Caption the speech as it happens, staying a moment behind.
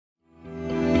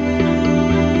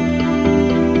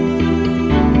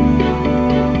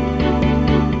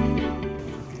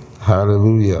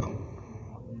Hallelujah.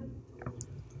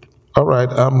 All right,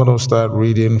 I'm going to start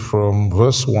reading from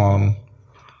verse 1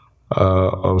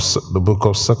 of the book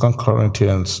of 2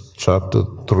 Corinthians chapter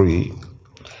 3.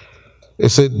 It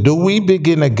said, "Do we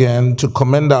begin again to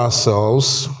commend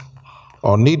ourselves,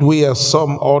 or need we, as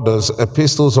some others,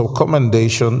 epistles of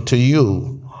commendation to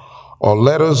you, or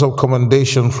letters of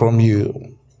commendation from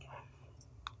you?"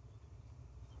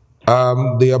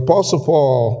 The Apostle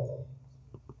Paul,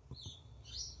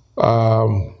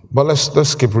 but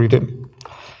let's keep reading.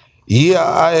 "Ye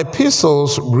are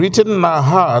epistles written in our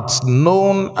hearts,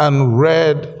 known and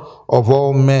read of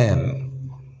all men."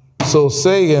 So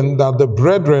saying that the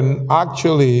brethren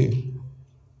actually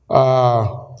are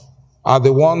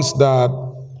the ones that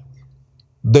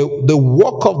the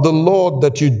work of the Lord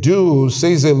that you do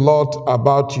says a lot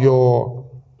about your,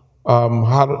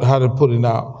 how to put it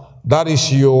now, that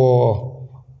is your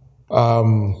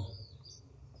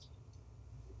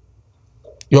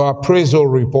appraisal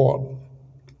report.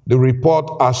 The report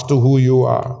as to who you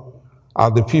are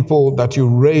the people that you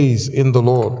raise in the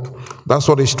Lord. That's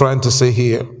what he's trying to say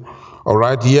here. All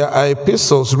right, "Ye are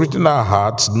epistles written in our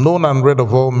hearts, known and read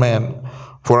of all men.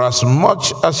 For as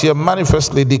much as ye are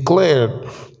manifestly declared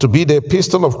to be the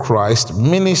epistle of Christ,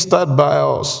 ministered by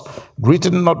us,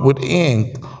 written not with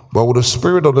ink, but with the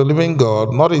Spirit of the living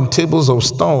God, not in tables of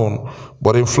stone,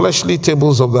 but in fleshly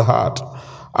tables of the heart.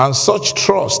 And such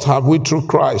trust have we through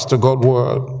Christ to God's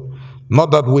word.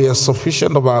 Not that we are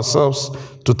sufficient of ourselves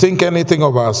to think anything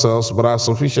of ourselves, but our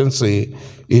sufficiency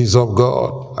is of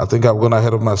God." I think I've gone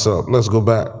ahead of myself. Let's go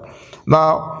back.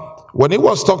 Now, when he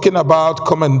was talking about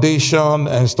commendation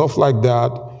and stuff like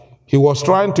that, he was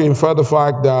trying to infer the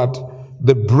fact that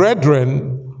the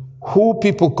brethren who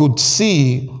people could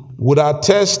see would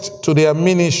attest to their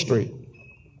ministry.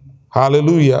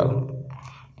 Hallelujah.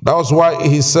 That was why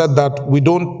he said that we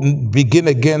don't begin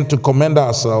again to commend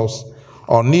ourselves,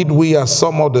 or need we, as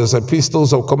some others,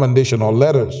 epistles of commendation or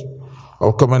letters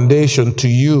of commendation to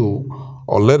you,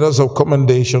 or letters of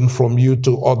commendation from you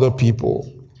to other people.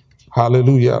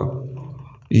 Hallelujah.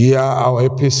 "Ye are our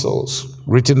epistles,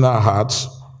 written in our hearts,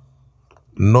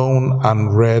 known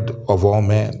and read of all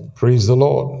men." Praise the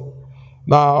Lord.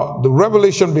 Now, the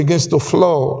revelation begins to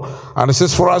flow, and it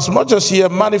says, "For as much as ye are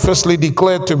manifestly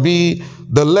declared to be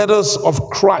the letters of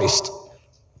Christ,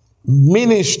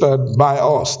 ministered by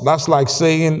us." That's like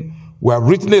saying we have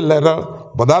written a letter,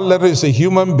 but that letter is a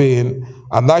human being,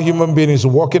 and that human being is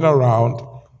walking around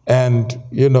and,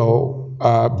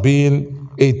 being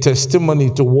a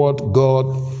testimony to what God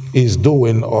is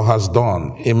doing or has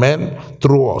done. Amen?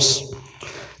 Through us.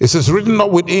 It says, "Written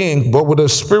not with ink, but with the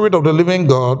Spirit of the living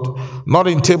God, not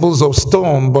in tables of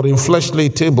stone, but in fleshly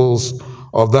tables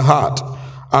of the heart.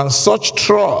 And such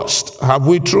trust have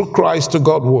we through Christ to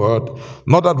God's word,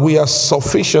 not that we are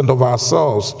sufficient of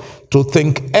ourselves to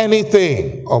think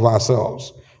anything of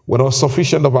ourselves." We're not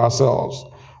sufficient of ourselves.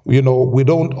 We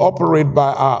don't operate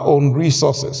by our own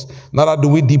resources. Neither do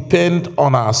we depend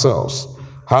on ourselves.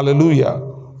 Hallelujah.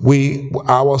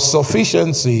 Our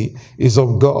sufficiency is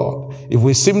of God. If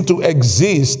we seem to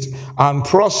exist and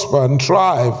prosper and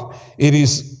thrive, it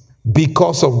is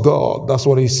because of God. That's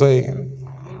what he's saying.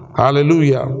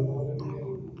 Hallelujah.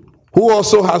 "Who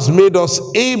also has made us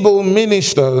able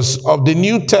ministers of the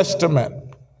New Testament,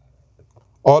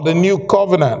 or the New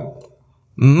Covenant,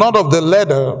 not of the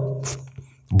letter,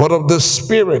 but of the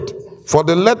Spirit. For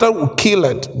the letter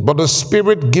killeth, but the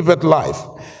Spirit giveth life."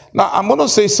 Now, I'm going to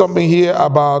say something here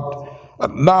about,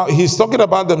 now he's talking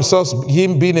about themselves,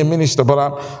 him being a minister,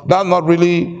 but that's not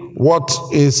really what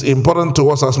is important to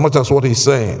us as much as what he's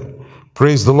saying.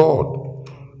 Praise the Lord.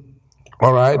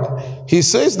 All right. He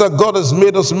says that God has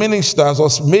made us ministers, or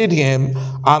made him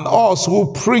and us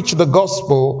who preach the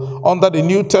gospel under the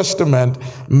New Testament,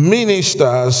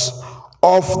 ministers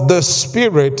of the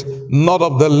Spirit, not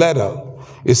of the letter.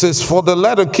 It says, "For the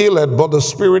letter killeth, but the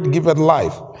Spirit giveth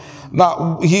life."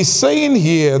 Now, he's saying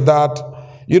here that,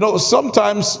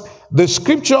 sometimes the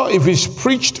scripture, if it's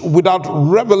preached without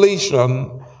revelation,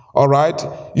 all right,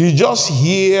 you just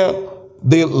hear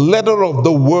the letter of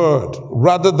the word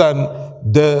rather than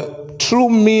the true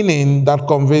meaning that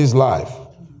conveys life.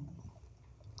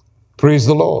 Praise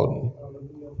the Lord.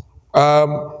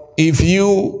 If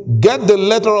you get the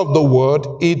letter of the word,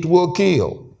 it will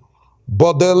kill.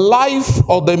 But the life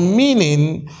or the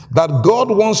meaning that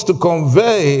God wants to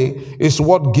convey is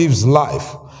what gives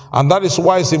life. And that is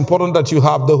why it's important that you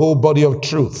have the whole body of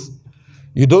truth.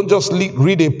 You don't just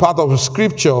read a part of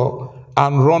scripture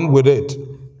and run with it.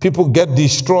 People get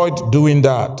destroyed doing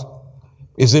that.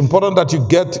 It's important that you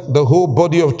get the whole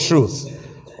body of truth.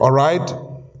 All right?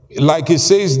 Like it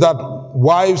says that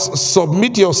wives,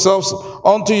 submit yourselves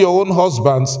unto your own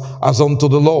husbands as unto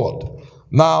the Lord.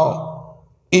 Now,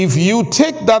 if you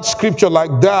take that scripture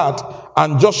like that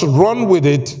and just run with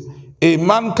it, a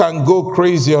man can go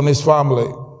crazy on his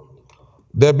family.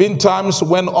 There have been times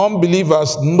when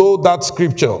unbelievers know that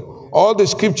scripture. All the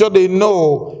scripture they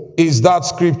know is that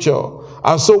scripture.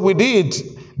 And so with it,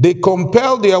 they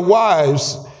compel their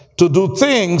wives to do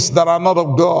things that are not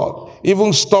of God,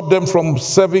 even stop them from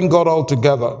serving God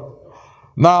altogether.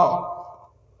 Now,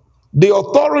 the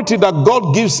authority that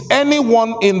God gives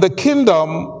anyone in the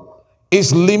kingdom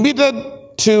is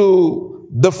limited to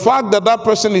the fact that that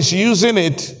person is using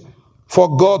it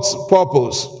for God's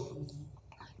purpose.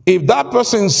 If that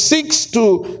person seeks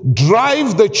to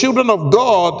drive the children of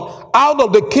God out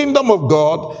of the kingdom of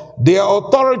God, their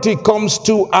authority comes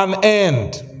to an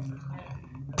end.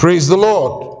 Praise the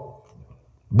Lord.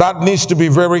 That needs to be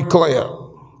very clear.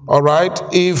 All right?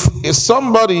 If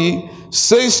somebody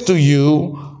says to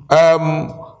you,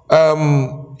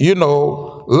 you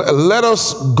know, let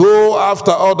us go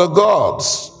after other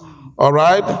gods, all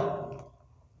right?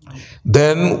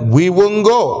 Then we won't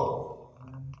go.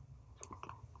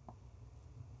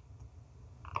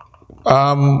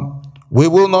 We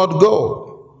will not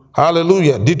go.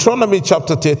 Hallelujah. Deuteronomy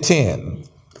chapter 13,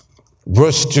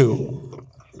 verse 2.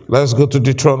 Let's go to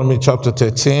Deuteronomy chapter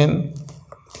 13.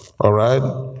 All right.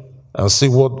 And see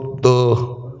what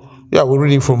we're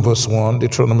reading from verse 1,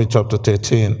 Deuteronomy chapter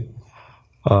 13.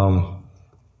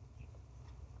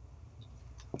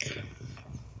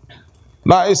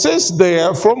 Now it says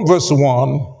there from verse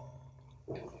 1,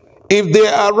 if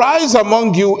there arise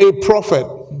among you a prophet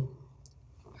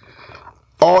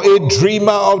or a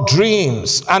dreamer of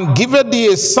dreams, and giveth thee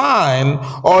a sign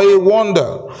or a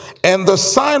wonder, and the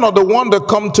sign or the wonder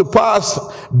come to pass,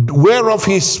 whereof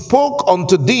he spoke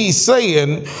unto thee,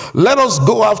 saying, let us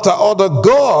go after other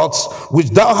gods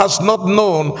which thou hast not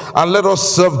known, and let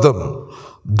us serve them.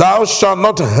 Thou shalt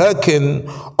not hearken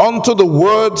unto the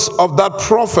words of that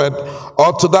prophet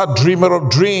or to that dreamer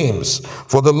of dreams.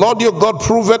 For the Lord your God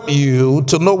proveth you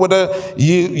to know whether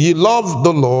ye love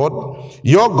the Lord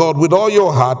your God with all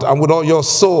your heart and with all your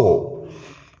soul.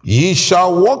 Ye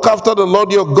shall walk after the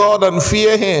Lord your God and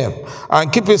fear him,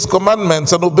 and keep his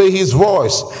commandments and obey his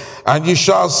voice. And ye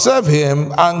shall serve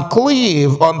him and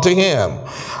cleave unto him.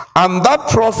 And that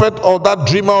prophet or that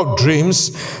dreamer of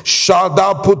dreams shalt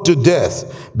thou put to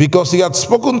death, because he hath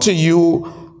spoken to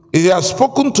you. He has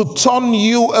spoken to turn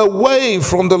you away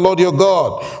from the Lord your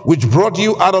God, which brought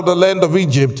you out of the land of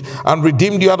Egypt and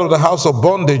redeemed you out of the house of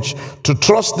bondage, to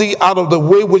thrust thee out of the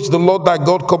way which the Lord thy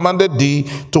God commanded thee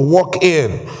to walk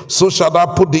in. So shalt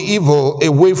thou put the evil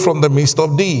away from the midst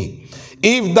of thee.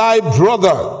 If thy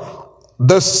brother,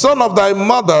 the son of thy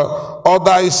mother, or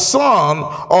thy son,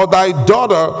 or thy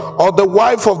daughter, or the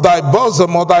wife of thy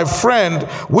bosom, or thy friend,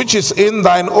 which is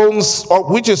thine own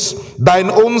soul,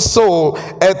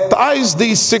 entice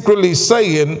thee secretly,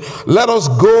 saying, let us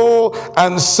go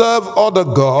and serve other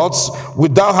gods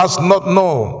which thou hast not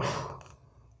known,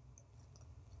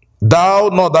 thou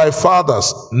nor thy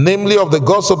fathers, namely of the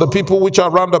gods of the people which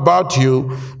are round about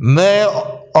you, near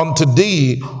unto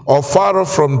thee, or farther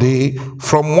from thee,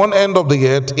 from one end of the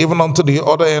earth even unto the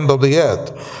other end of the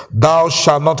earth. Thou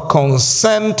shalt not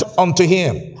consent unto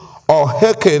him, or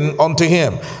hearken unto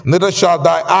him, neither shall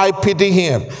thy eye pity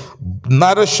him,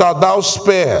 neither shalt thou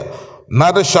spare,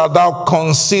 neither shalt thou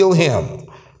conceal him.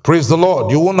 Praise the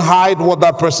Lord. You won't hide what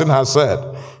that person has said.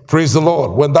 Praise the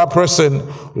Lord. When that person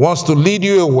wants to lead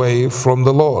you away from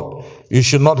the Lord, you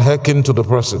should not hearken to the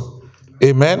person.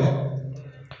 Amen.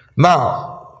 Now,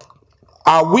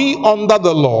 are we under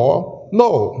the law?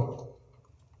 No.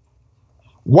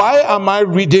 Why am I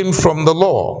reading from the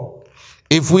law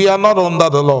if we are not under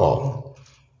the law?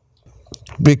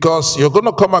 Because you're going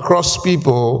to come across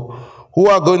people who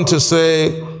are going to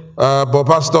say, but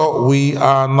Pastor, we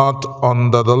are not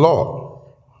under the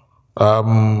law.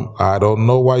 I don't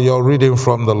know why you're reading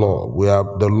from the law.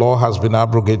 The law has been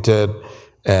abrogated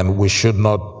and we should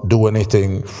not do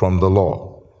anything from the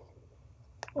law.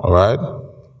 All right?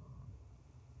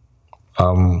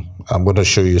 I'm going to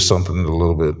show you something in a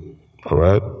little bit, all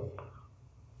right?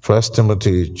 1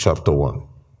 Timothy chapter 1.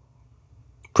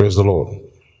 Praise the Lord.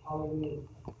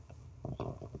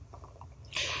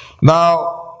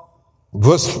 Now,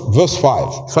 verse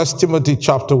 5. 1 Timothy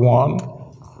chapter 1,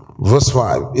 verse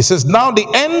 5. It says, now the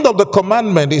end of the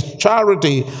commandment is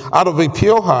charity out of a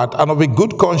pure heart and of a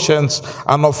good conscience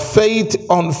and of faith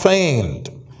unfeigned,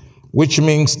 which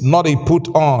means not a put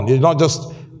on. You're not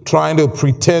just trying to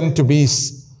pretend to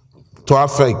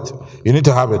have faith. You need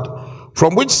to have it.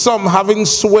 from which some, having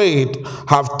swayed,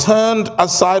 have turned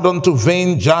aside unto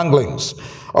vain janglings,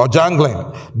 or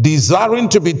jangling, desiring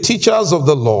to be teachers of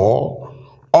the law,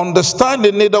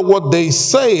 understanding neither what they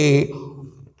say,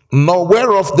 nor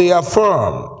whereof they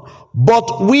affirm.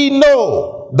 But we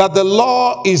know that the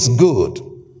law is good.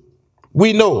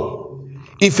 We know,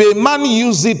 if a man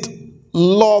use it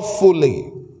lawfully,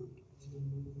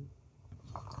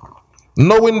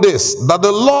 knowing this, that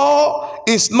the law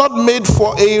is not made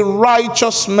for a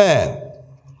righteous man,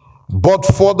 but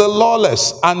for the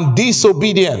lawless and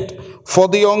disobedient, for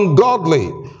the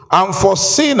ungodly, and for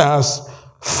sinners,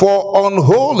 for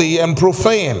unholy and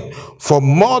profane, for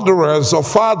murderers of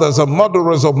fathers and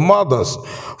murderers of mothers,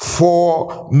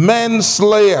 for men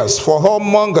slayers, for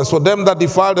whoremongers, for them that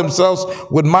defile themselves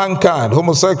with mankind,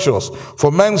 homosexuals,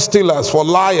 for men stealers, for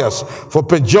liars, for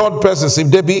perjured persons,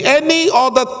 if there be any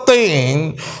other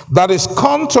thing that is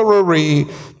contrary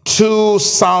to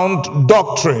sound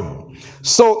doctrine.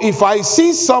 So if I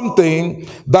see something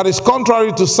that is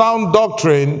contrary to sound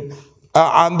doctrine,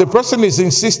 and the person is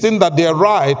insisting that they're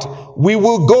right, we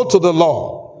will go to the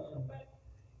law.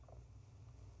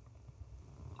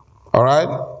 All right?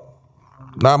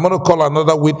 Now I'm going to call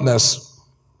another witness.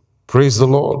 Praise the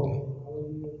Lord.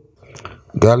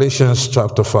 Galatians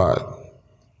chapter 5.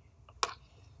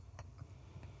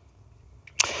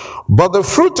 But the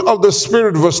fruit of the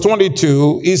Spirit, verse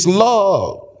 22, is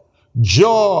love,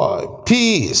 joy,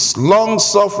 peace,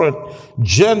 long-suffering,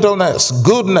 gentleness,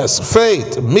 goodness,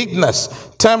 faith, meekness,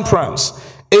 temperance.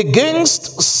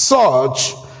 Against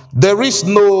such there is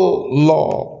no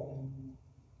law.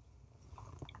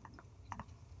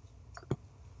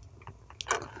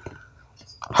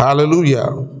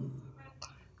 Hallelujah.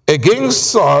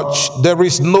 Against such there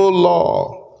is no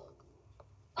law.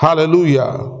 Hallelujah.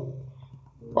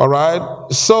 All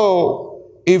right.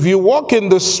 So if you walk in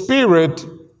the Spirit,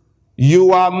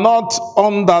 you are not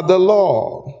under the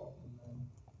law,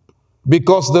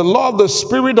 because the law of the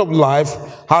Spirit of life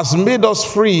has made us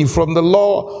free from the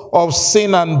law of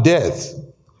sin and death,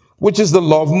 which is the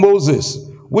law of Moses,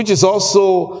 which is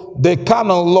also the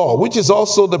carnal law, which is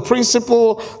also the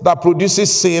principle that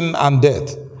produces sin and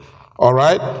death. All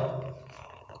right?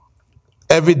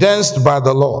 Evidenced by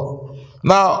the law.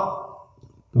 Now,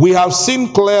 we have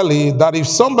seen clearly that if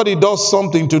somebody does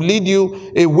something to lead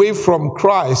you away from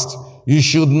Christ, you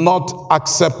should not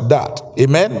accept that.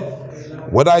 Amen?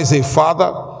 Whether it's a father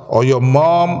or your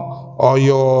mom or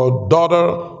your daughter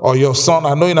or your son.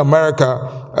 I know in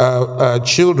America,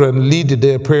 children lead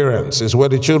their parents. It's where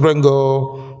the children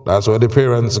go, that's where the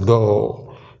parents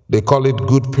go. They call it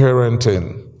good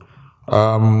parenting.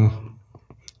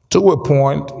 To a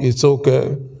point, it's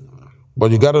okay.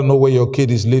 But you got to know where your kid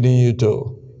is leading you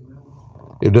to.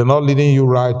 If they're not leading you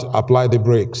right, apply the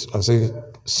brakes and say,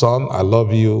 son, I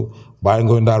love you, but I ain't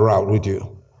going that route with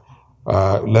you.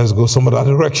 Let's go some other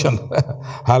direction.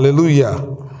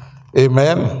 Hallelujah.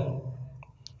 Amen.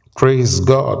 Praise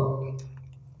God.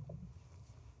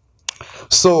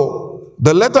 So,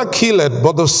 the letter killeth,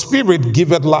 but the Spirit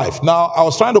giveth life. Now, I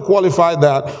was trying to qualify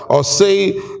that, or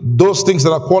say those things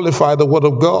that are qualified the Word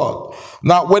of God.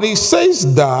 Now, when he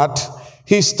says that,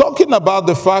 he's talking about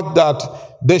the fact that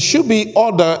there should be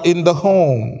order in the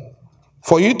home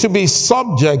for you to be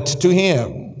subject to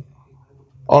him.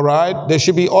 All right? There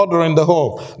should be order in the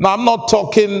home. Now, I'm not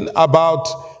talking about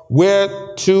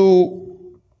where two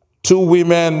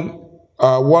women,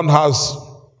 one has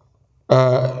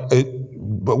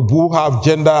who have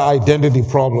gender identity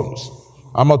problems.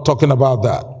 I'm not talking about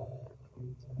that.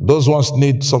 Those ones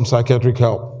need some psychiatric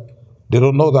help. They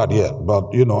don't know that yet,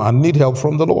 but, I need help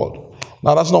from the Lord.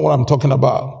 Now, that's not what I'm talking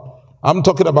about. I'm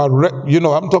talking about,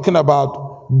 I'm talking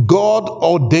about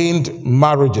God-ordained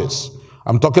marriages.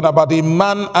 I'm talking about a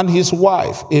man and his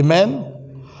wife. Amen?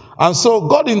 And so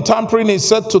God in tampering, he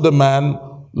said to the man,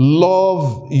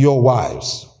 love your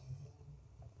wives.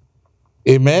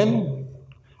 Amen?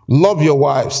 Love your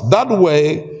wives. That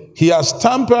way, he has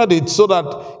tempered it so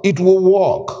that it will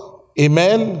work.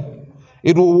 Amen?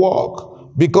 It will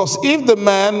work. Because if the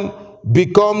man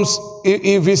becomes,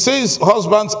 if he says,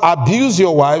 husbands, abuse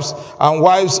your wives, and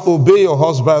wives, obey your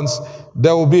husbands,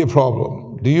 there will be a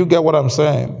problem. Do you get what I'm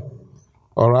saying?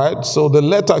 All right? So the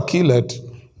letter killeth,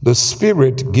 the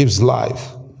Spirit gives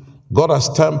life. God has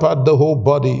tempered the whole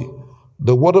body.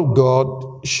 The Word of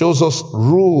God shows us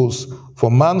rules for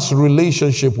man's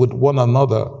relationship with one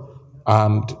another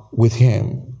and with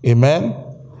him. Amen?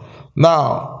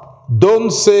 Now,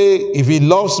 don't say, if he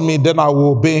loves me, then I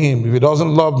will obey him. If he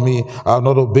doesn't love me, I'll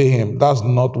not obey him. That's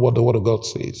not what the Word of God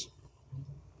says.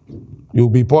 You'll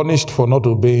be punished for not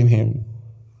obeying him.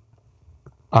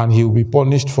 And he will be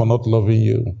punished for not loving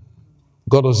you.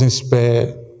 God doesn't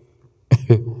spare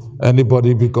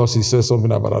anybody because he says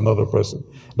something about another person.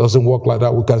 It doesn't work like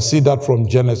that. We can see that from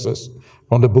Genesis,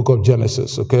 from the book of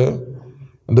Genesis, okay?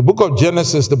 In the book of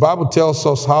Genesis, the Bible tells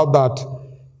us how that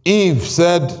Eve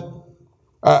said,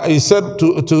 he said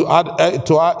to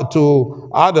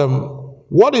Adam,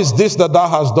 what is this that thou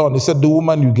hast done? He said, the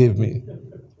woman you gave me.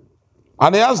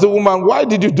 And he asked the woman, why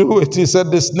did you do it? He said,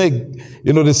 the snake,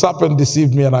 the serpent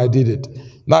deceived me and I did it.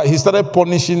 Now, he started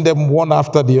punishing them one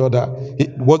after the other.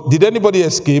 Did anybody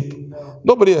escape?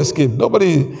 Nobody escaped.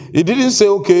 He didn't say,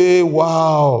 okay,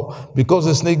 wow, because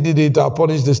the snake did it, I'll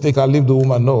punish the snake, I'll leave the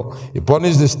woman. No. He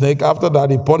punished the snake. After that,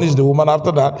 he punished the woman.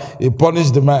 After that, he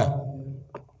punished the man.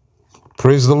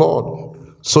 Praise the Lord.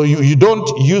 So you don't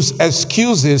use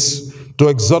excuses to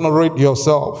exonerate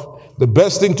yourself. The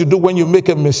best thing to do when you make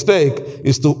a mistake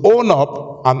is to own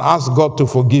up and ask God to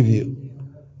forgive you.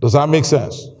 Does that make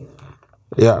sense?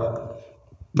 Yeah.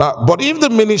 Now, but if the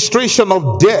ministration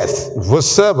of death, verse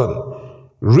 7,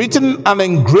 written and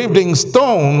engraved in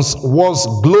stones was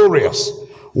glorious.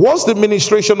 What's the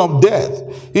ministration of death?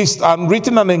 It's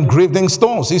written and engraved in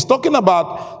stones. He's talking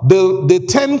about the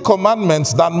 10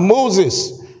 commandments that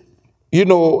Moses,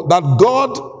 that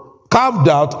God carved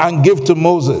out and gave to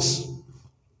Moses.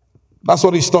 That's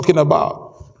what he's talking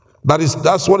about.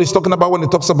 That's what he's talking about when he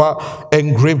talks about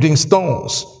engraved in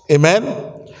stones. Amen?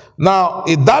 Now,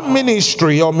 that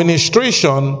ministry or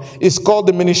ministration is called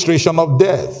the ministration of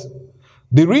death.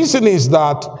 The reason is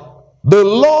that the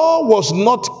law was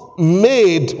not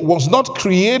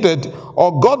created,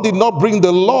 or God did not bring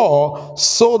the law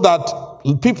so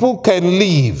that people can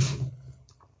live.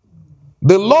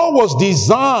 The law was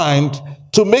designed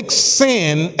to make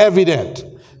sin evident.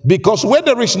 Because where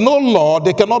there is no law,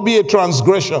 there cannot be a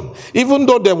transgression, even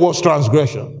though there was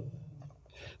transgression.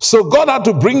 So God had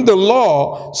to bring the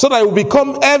law so that it will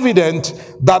become evident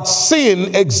that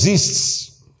sin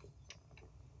exists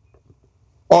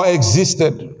or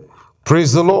existed.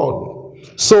 Praise the Lord.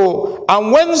 So,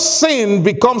 and when sin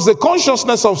becomes, the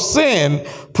consciousness of sin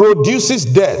produces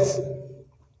death.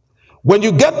 When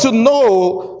you get to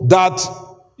know that,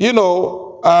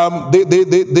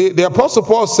 the Apostle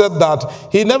Paul said that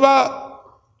he never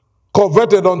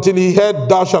coveted until he heard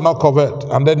thou shalt not covet.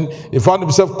 And then he found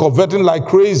himself coveting like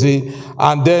crazy.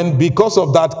 And then because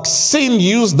of that, sin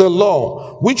used the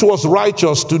law, which was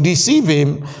righteous, to deceive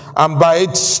him, and by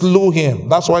it slew him.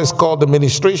 That's why it's called the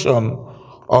ministration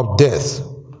of death.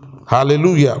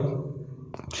 Hallelujah.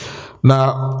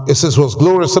 Now, it says, was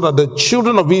glorious, so that the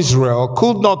children of Israel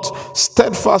could not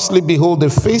steadfastly behold the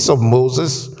face of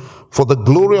Moses for the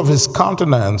glory of his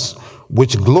countenance,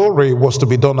 which glory was to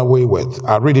be done away with.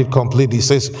 I read it completely. It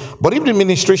says, but if the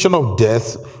ministration of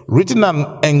death, written and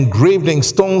engraved in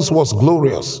stones, was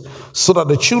glorious, so that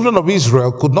the children of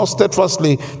Israel could not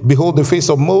steadfastly behold the face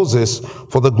of Moses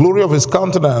for the glory of his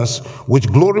countenance, which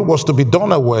glory was to be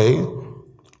done away,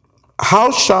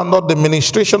 how shall not the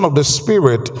ministration of the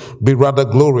Spirit be rather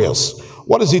glorious?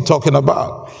 What is he talking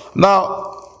about?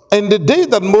 Now, in the day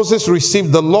that Moses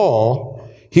received the law,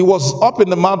 he was up in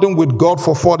the mountain with God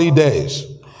for 40 days.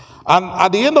 And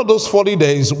at the end of those 40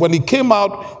 days, when he came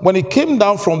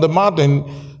down from the mountain,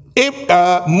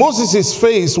 Moses'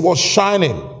 face was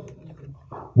shining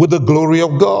with the glory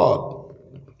of God.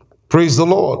 Praise the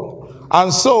Lord.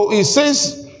 And so he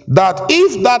says that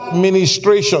if that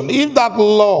ministration, if that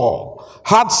law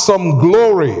had some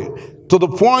glory to the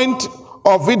point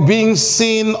of it being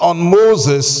seen on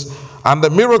Moses and the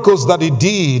miracles that he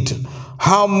did,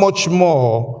 how much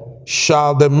more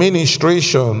shall the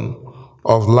ministration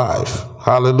of life?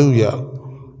 Hallelujah.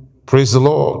 Praise the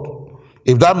Lord.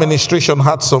 If that ministration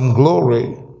had some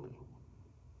glory,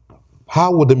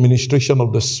 how would the ministration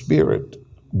of the Spirit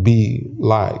be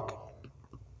like?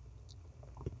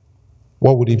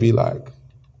 What would it be like?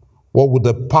 What would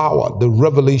the power, the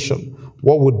revelation,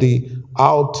 what would the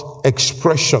outward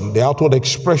expression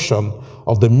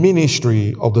of the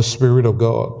ministry of the Spirit of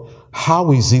God,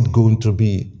 how is it going to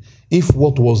be if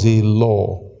what was a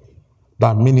law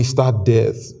that ministered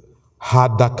death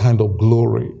had that kind of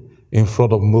glory in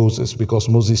front of Moses, because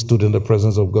Moses stood in the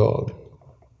presence of God?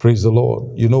 Praise the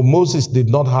Lord. Moses did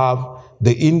not have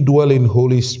the indwelling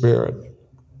Holy Spirit.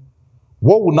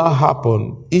 What will now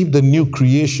happen if the new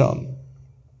creation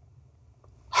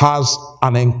has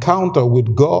an encounter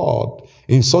with God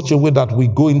in such a way that we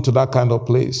go into that kind of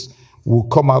place? We'll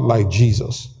come out like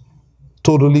Jesus,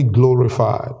 totally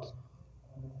glorified.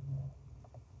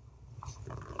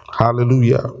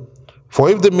 Hallelujah. For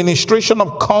if the ministration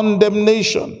of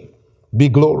condemnation be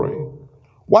glory.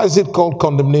 Why is it called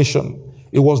condemnation?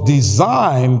 It was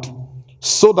designed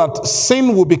so that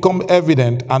sin will become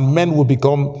evident and men will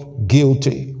become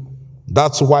guilty.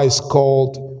 That's why it's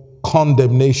called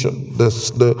condemnation,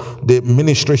 the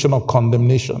ministration of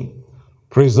condemnation.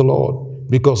 Praise the Lord.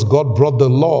 Because God brought the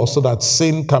law so that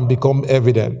sin can become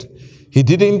evident. He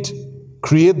didn't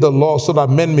create the law so that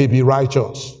men may be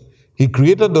righteous. He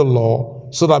created the law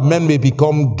so that men may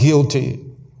become guilty.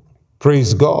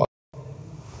 Praise God.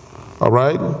 All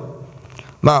right.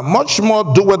 Now, much more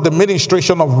doeth the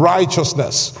ministration of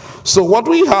righteousness. So what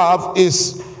we have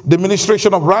is the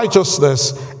ministration of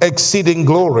righteousness exceeding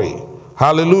glory.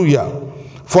 Hallelujah.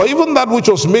 For even that which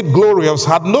was made glorious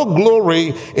had no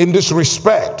glory in this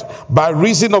respect, by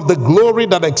reason of the glory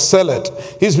that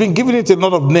excelleth. He's been giving it a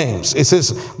lot of names. It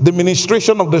says the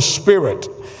ministration of the Spirit,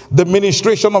 the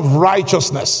ministration of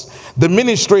righteousness, the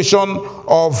ministration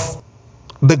of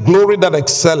the glory that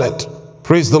excelleth.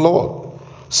 Praise the Lord.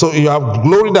 So you have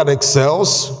glory that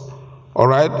excels. All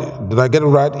right, did I get it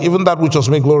right? Even that which was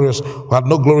made glorious had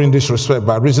no glory in this respect,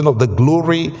 by reason of the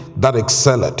glory that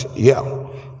excelleth. Yeah.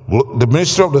 The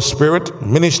ministry of the Spirit,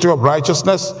 ministry of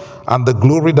righteousness, and the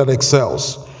glory that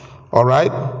excels. All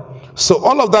right. So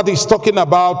all of that is talking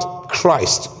about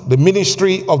Christ, the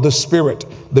ministry of the Spirit,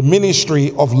 the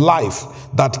ministry of life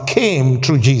that came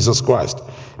through Jesus Christ.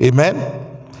 Amen.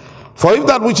 For if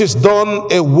that which is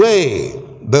done away,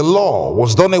 the law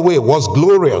was done away, was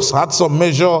glorious, had some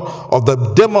measure of the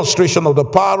demonstration of the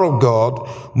power of God,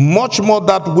 much more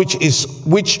that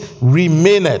which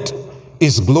remaineth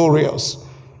is glorious.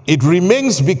 It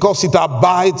remains because it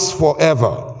abides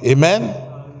forever. Amen.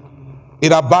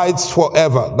 It abides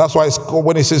forever. That's why it's called,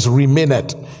 when it says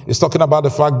remaineth, it's talking about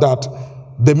the fact that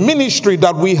the ministry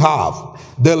that we have,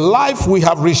 the life we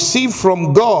have received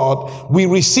from God, we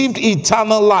received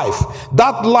eternal life.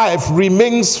 That life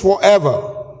remains forever.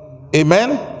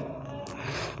 Amen.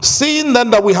 Seeing then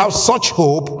that we have such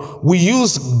hope, we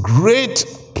use great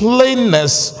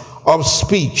plainness of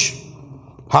speech.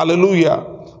 Hallelujah.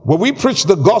 When we preach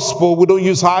the gospel, we don't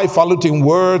use highfalutin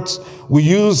words. We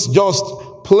use just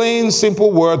plain,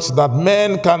 simple words that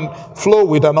men can flow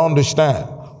with and understand.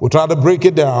 We try to break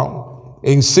it down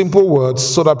in simple words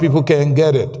so that people can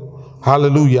get it.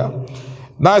 Hallelujah.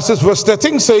 Now it says, verse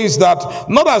 13 says that,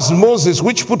 not as Moses,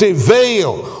 which put a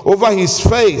veil over his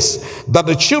face, that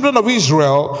the children of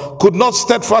Israel could not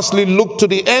steadfastly look to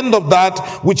the end of that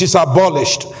which is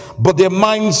abolished, but their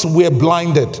minds were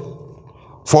blinded.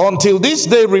 For until this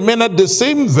day remaineth the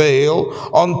same veil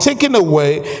untaken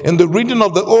away in the reading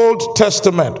of the Old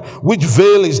Testament, which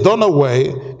veil is done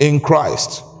away in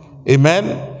Christ.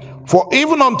 Amen. For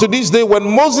even unto this day, when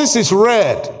Moses is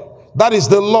read, that is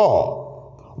the law,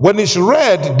 when it's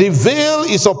read, the veil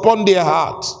is upon their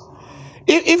hearts.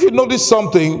 If you notice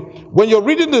something, when you're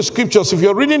reading the scriptures, if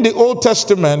you're reading the Old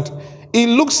Testament, it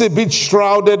looks a bit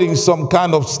shrouded in some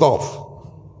kind of stuff.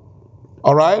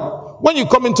 All right? When you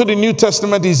come into the New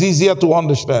Testament, it's easier to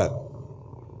understand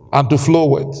and to flow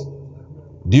with.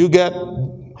 Do you get?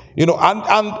 You know,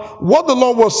 and what the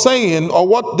Lord was saying, or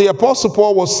what the Apostle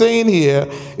Paul was saying here,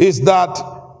 is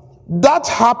that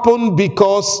happened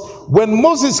because when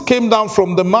Moses came down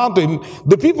from the mountain,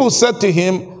 the people said to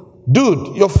him,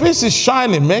 dude, your face is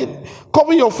shining, mate.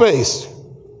 Cover your face.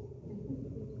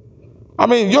 I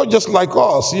mean, you're just like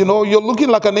us, you know, you're looking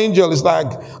like an angel. It's like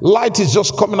light is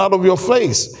just coming out of your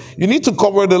face. You need to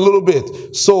cover it a little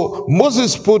bit. So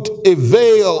Moses put a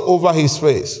veil over his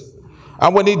face.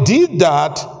 And when he did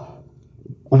that,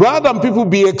 rather than people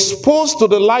be exposed to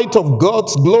the light of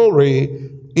God's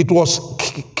glory, it was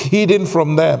hidden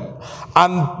from them.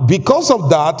 And because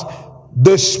of that,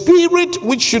 the Spirit,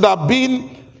 which should have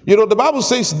been, you know, the Bible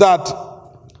says that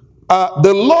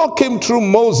the law came through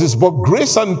Moses, but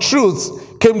grace and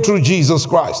truth came through Jesus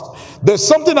Christ. There's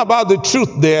something about the truth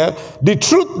there. The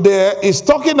truth there is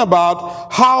talking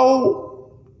about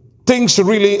how things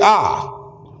really are,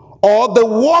 or the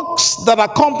works that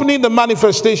accompany the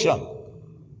manifestation.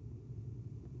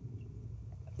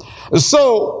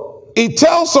 So it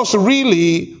tells us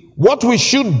really what we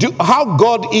should do, how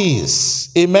God is.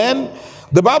 Amen.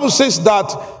 The Bible says that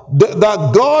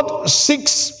God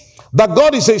seeks, that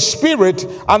God is a spirit,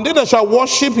 and they that shall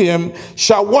worship him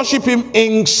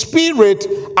in spirit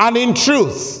and in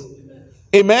truth.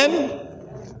 Amen.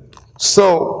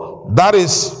 So that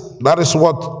is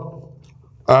what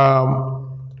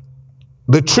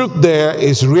the truth there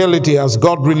is, reality as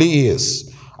God really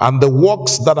is, and the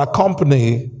works that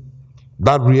accompany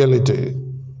that reality.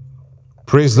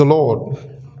 Praise the Lord.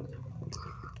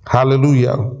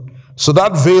 Hallelujah. So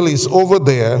that veil is over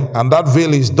there, and that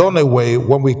veil is done away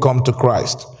when we come to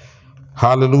Christ.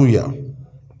 Hallelujah.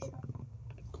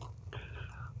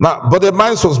 Now, but their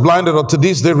minds was blinded unto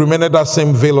this day remained that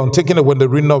same veil untaken away when the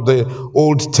reading of the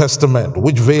Old Testament,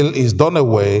 which veil is done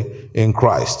away in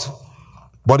Christ.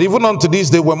 But even unto this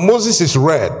day, when Moses is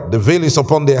read, the veil is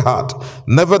upon their heart.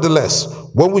 Nevertheless,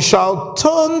 when we shall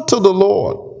turn to the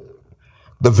Lord,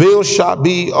 the veil shall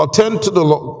be, or turn to the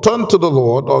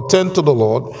Lord,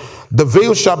 the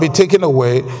veil shall be taken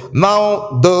away.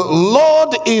 Now, the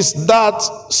Lord is that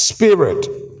Spirit.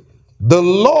 The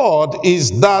Lord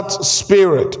is that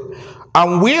Spirit.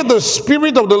 And where the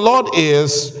Spirit of the Lord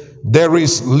is, there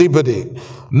is liberty.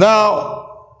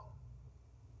 Now,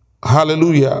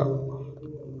 hallelujah.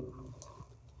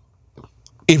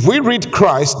 If we read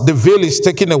Christ, the veil is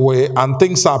taken away and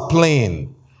things are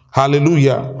plain.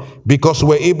 Hallelujah. Because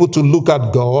we're able to look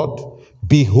at God,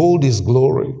 behold his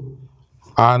glory.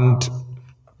 And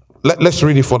let's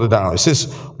read it further down. It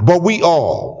says, but we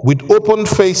all, with open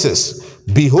faces,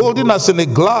 beholding as in a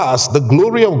glass the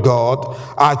glory of God,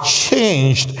 are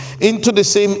changed into the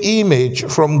same image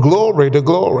from glory to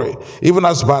glory, even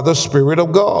as by the Spirit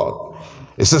of God.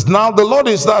 It says, now the Lord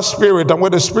is that Spirit, and where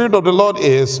the Spirit of the Lord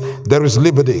is, there is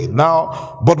liberty.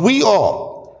 Now, but we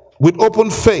all, with open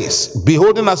face,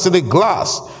 beholding as in a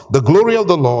glass the glory of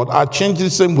the Lord, are changed in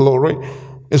the same glory,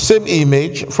 the same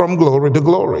image from glory to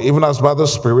glory, even as by the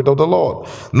Spirit of the Lord.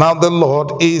 Now the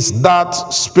Lord is that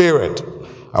Spirit,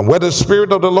 and where the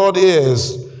Spirit of the Lord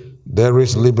is, there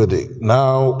is liberty.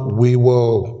 Now we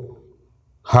will,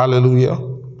 hallelujah,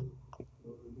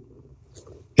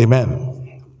 amen.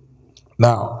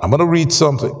 Now, I'm going to read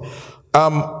something.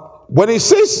 When it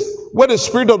says, where the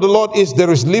Spirit of the Lord is,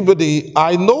 there is liberty,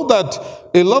 I know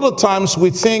that a lot of times we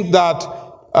think that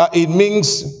it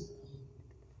means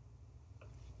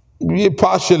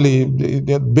partially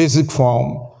the basic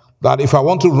form, that if I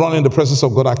want to run in the presence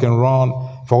of God, I can run.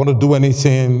 If I want to do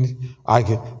anything, I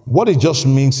can. What it just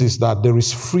means is that there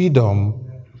is freedom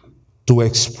to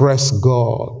express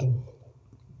God.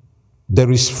 There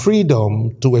is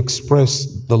freedom to express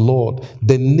the Lord,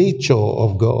 the nature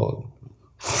of God,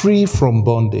 free from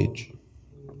bondage.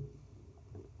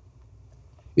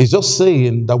 It's just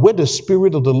saying that where the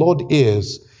Spirit of the Lord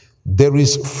is, there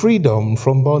is freedom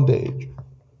from bondage.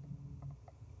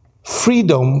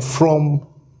 Freedom from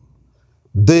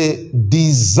the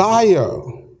desire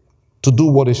to do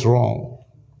what is wrong.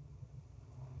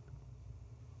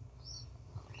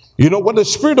 You know, when the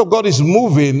Spirit of God is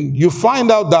moving, you find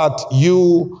out that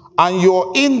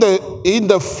you're in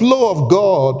the flow of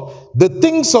God. The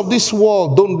things of this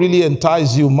world don't really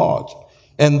entice you much.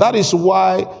 And that is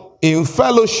why in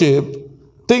fellowship,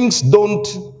 things don't,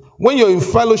 when you're in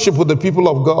fellowship with the people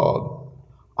of God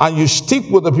and you stick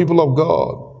with the people of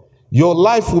God, your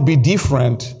life will be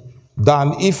different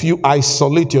than if you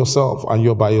isolate yourself and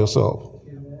you're by yourself.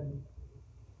 Amen.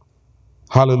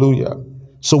 Hallelujah.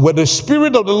 So where the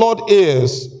Spirit of the Lord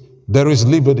is, there is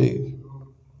liberty.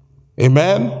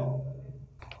 Amen.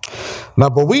 Now,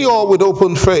 but we all with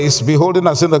open face, beholding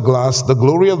as in a glass the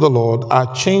glory of the Lord,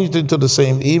 are changed into the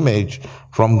same image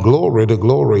from glory to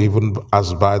glory, even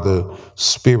as by the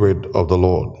Spirit of the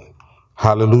Lord.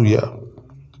 Hallelujah.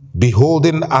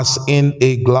 Beholding as in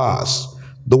a glass.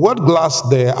 The word glass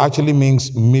there actually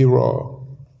means mirror.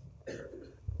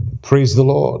 Praise the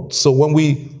Lord. So when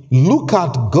we look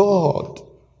at God,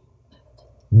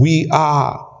 we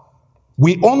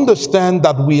understand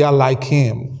that we are like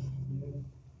him.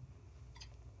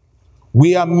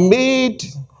 We are made,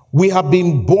 we have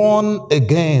been born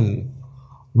again.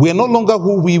 We are no longer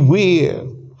who we were.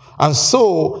 And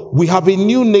so we have a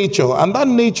new nature, and that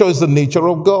nature is the nature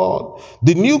of God.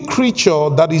 The new creature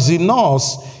that is in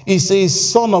us is a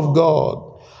son of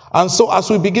God. And so as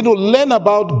we begin to learn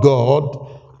about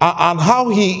God and how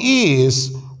he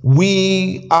is,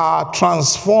 we are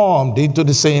transformed into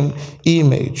the same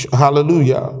image.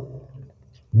 Hallelujah.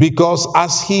 Because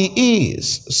as he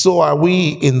is, so are we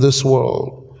in this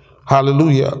world.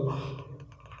 Hallelujah.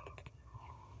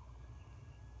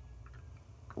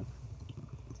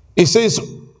 It says,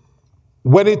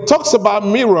 when it talks about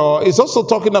mirror, it's also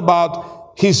talking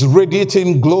about his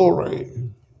radiating glory.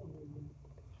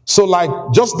 So like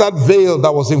just that veil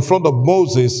that was in front of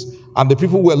Moses and the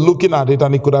people were looking at it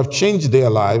and it could have changed their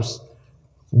lives,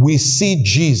 we see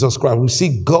Jesus Christ. We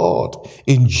see God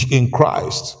in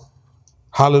Christ.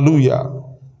 Hallelujah.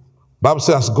 Bible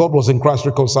says God was in Christ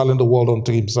reconciling the world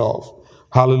unto himself.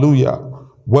 Hallelujah.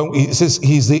 When it says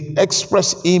he's the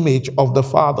express image of the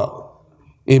Father.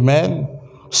 Amen.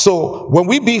 So when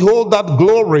we behold that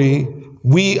glory,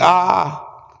 we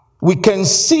can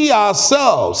see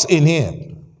ourselves in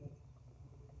him.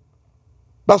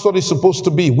 That's what it's supposed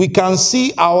to be. We can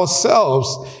see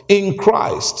ourselves in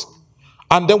Christ.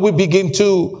 And then we begin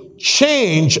to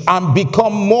change and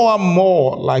become more and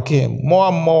more like him, more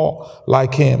and more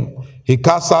like him. He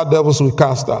casts out devils, we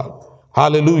cast out.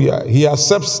 Hallelujah. He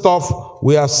accepts stuff,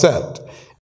 we accept.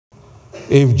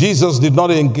 If Jesus did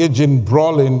not engage in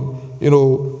brawling,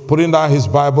 putting down his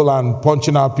Bible and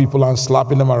punching out people and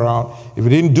slapping them around, if he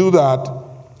didn't do that,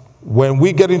 when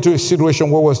we get into a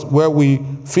situation where we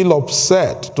feel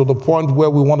upset to the point where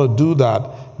we want to do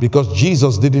that because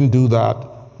Jesus didn't do that,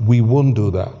 we won't do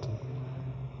that.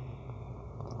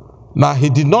 Now, he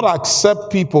did not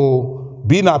accept people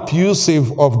being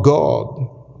abusive of God.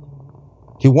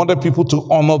 He wanted people to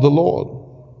honor the Lord.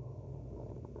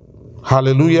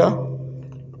 Hallelujah.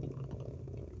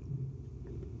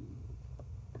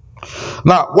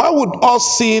 Now, why would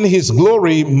us seeing his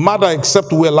glory matter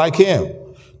except we're like him?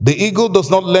 The eagle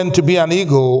does not learn to be an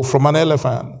eagle from an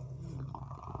elephant.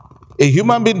 A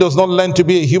human being does not learn to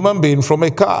be a human being from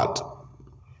a cat.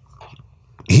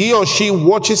 He or she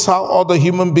watches how other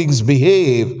human beings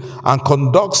behave and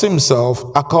conducts himself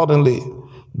accordingly.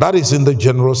 That is in the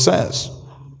general sense.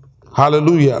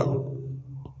 Hallelujah.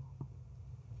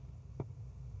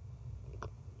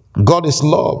 God is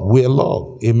love. We are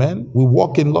love. Amen. We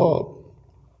walk in love.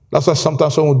 That's why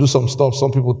sometimes when we do some stuff,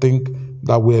 some people think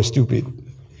that we're stupid.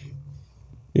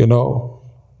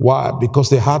 Why? Because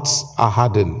their hearts are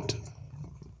hardened.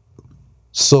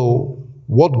 So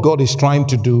what God is trying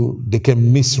to do, they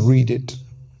can misread it.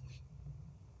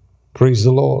 Praise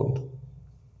the Lord.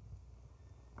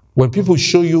 When people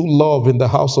show you love in the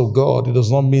house of God, it does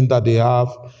not mean that they have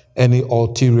any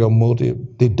ulterior motive.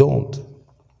 They don't.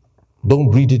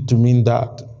 Don't read it to mean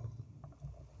that.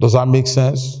 Does that make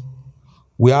sense?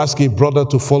 We ask a brother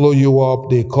to follow you up,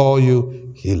 they call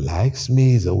you, he likes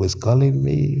me, he's always calling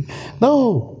me.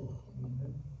 No.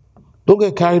 Don't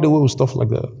get carried away with stuff like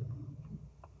that.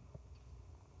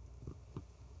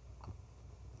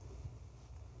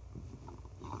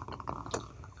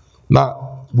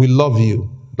 Now, we love you.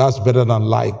 That's better than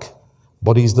like.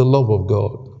 But it's the love of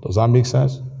God. Does that make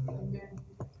sense?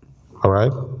 All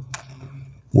right?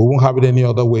 We won't have it any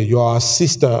other way. You're our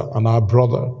sister and our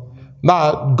brother.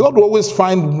 Now, God will always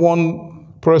find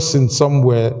one person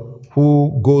somewhere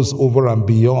who goes over and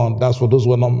beyond. That's for those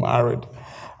who are not married.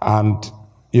 And,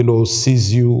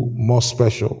 sees you more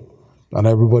special than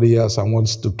everybody else and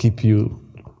wants to keep you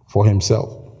for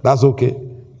himself. That's okay.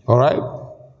 All right?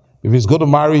 If he's going to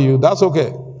marry you, that's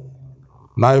okay.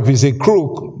 Now, if he's a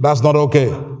crook, that's not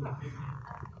okay.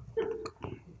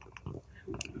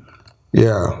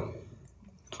 Yeah.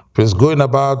 If he's going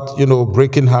about,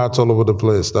 breaking hearts all over the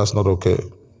place, that's not okay.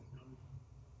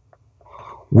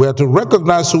 We are to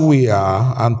recognize who we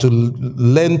are and to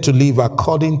learn to live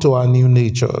according to our new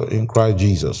nature in Christ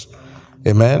Jesus.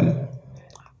 Amen?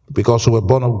 Because we're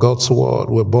born of God's word.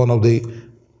 We're born of the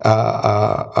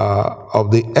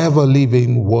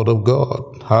ever-living word of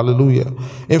God. Hallelujah.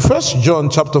 In 1 John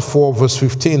chapter 4, verse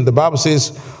 15, the Bible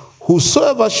says,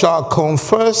 whosoever shall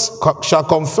confess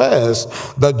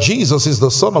that Jesus is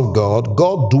the Son of God,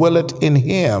 God dwelleth in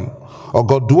him, or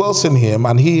God dwells in him,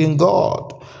 and he in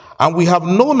God. And we have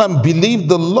known and believed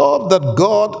the love that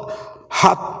God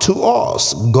had to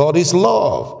us. God is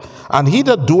love. And he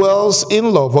that dwells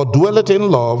in love, or dwelleth in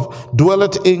love,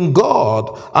 dwelleth in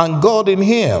God, and God in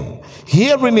him.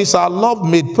 Herein is our love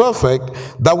made perfect,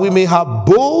 that we may have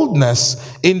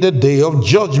boldness in the day of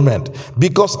judgment.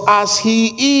 Because as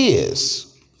he is,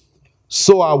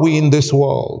 so are we in this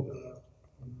world.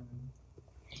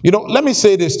 Let me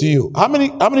say this to you. How many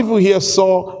people here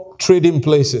saw Trading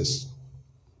Places?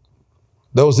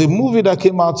 There was a movie that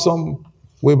came out some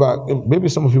way back. Maybe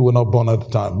some of you were not born at the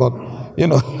time, but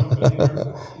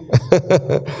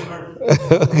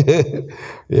okay.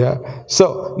 Yeah.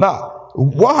 So now,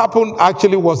 what happened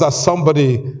actually was that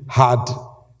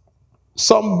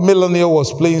some millionaire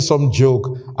was playing some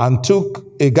joke and took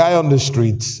a guy on the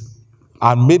streets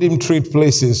and made him trade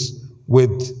places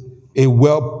with a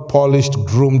well-polished,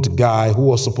 groomed guy who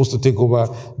was supposed to take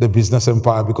over the business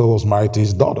empire because he was married to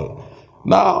his daughter.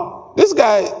 Now, this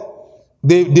guy,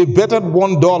 they betted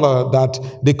 $1 that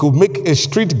they could make a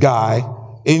street guy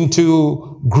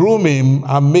into groom him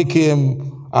and make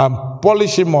him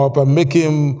polish him up and make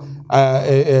him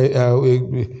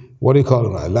what do you call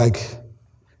him? Like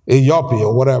a yuppie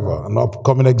or whatever, an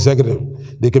upcoming executive.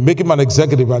 They can make him an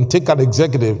executive and take an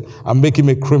executive and make him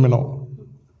a criminal.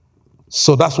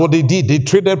 So that's what they did. They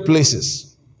traded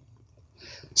places.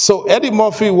 So Eddie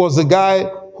Murphy was the guy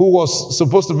who was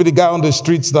supposed to be the guy on the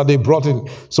streets that they brought in.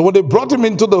 So when they brought him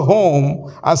into the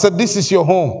home and said, this is your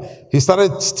home, he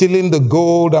started stealing the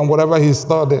gold and whatever he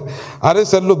started. And they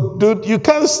said, look, dude, you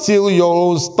can't steal your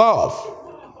own stuff.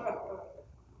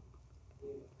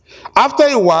 After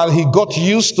a while, he got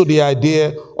used to the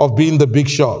idea of being the big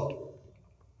shot.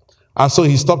 And so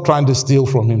he stopped trying to steal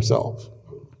from himself.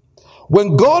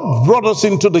 When God brought us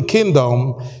into the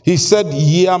kingdom, he said,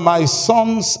 "Ye are my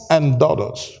sons and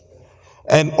daughters.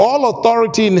 And all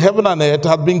authority in heaven and earth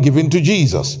had been given to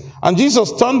Jesus." And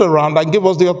Jesus turned around and gave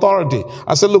us the authority.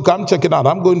 I said, "Look, I'm checking out.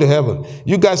 I'm going to heaven.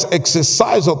 You guys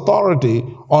exercise authority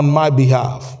on my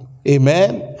behalf."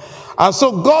 Amen. And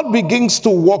so God begins to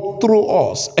walk through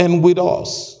us and with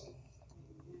us.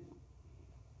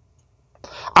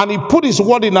 And he put his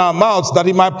word in our mouths that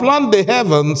he might plant the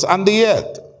heavens and the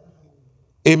earth.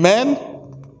 Amen.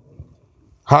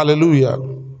 Hallelujah.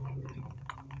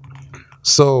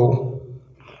 So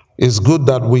it's good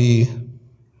that we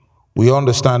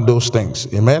understand those things.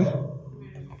 Amen.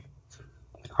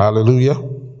 Hallelujah.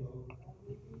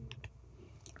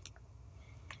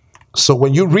 So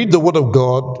when you read the word of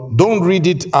God, don't read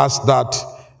it as that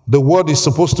the word is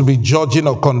supposed to be judging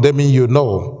or condemning you.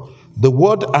 No. The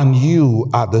word and you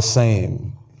are the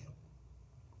same.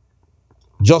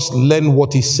 Just learn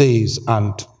what he says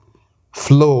and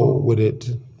flow with it.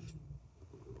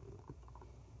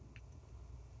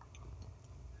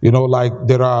 You know, like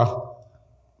there are,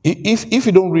 if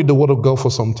you don't read the word of God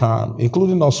for some time,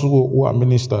 including us who are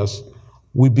ministers,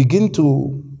 we begin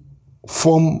to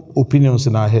form opinions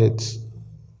in our heads.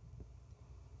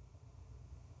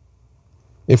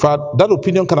 In fact, that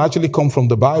opinion can actually come from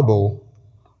the Bible,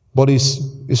 but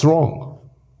it's wrong.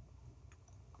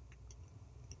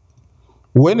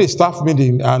 When a staff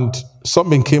meeting and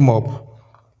something came up,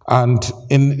 and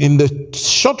in the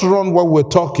short run while we're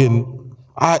talking,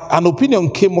 an opinion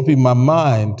came up in my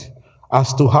mind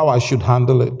as to how I should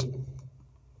handle it.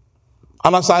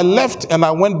 And as I left and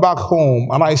I went back home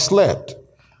and I slept,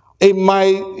 in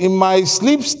my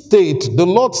sleep state, the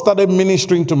Lord started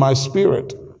ministering to my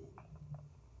spirit.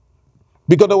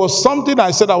 Because there was something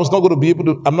I said I was not going to be able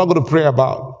to, I'm not going to pray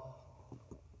about.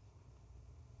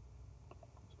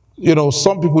 You know,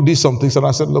 some people did some things and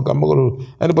I said, look, I'm not going to,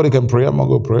 anybody can pray, I'm not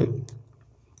going to pray.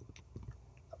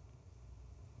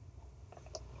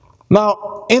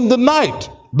 Now, in the night,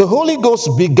 the Holy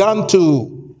Ghost began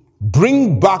to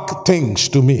bring back things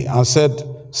to me and said,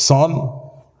 son,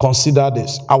 consider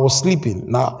this. I was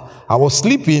sleeping. Now, I was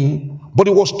sleeping, but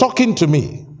he was talking to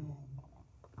me.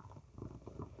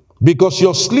 Because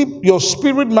your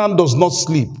spirit man does not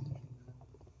sleep.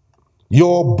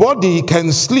 Your body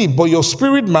can sleep, but your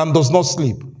spirit man does not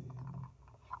sleep.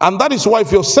 And that is why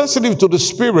if you're sensitive to the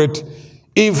spirit,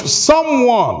 if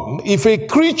a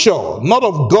creature not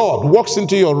of God walks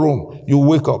into your room, you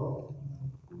wake up.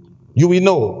 You will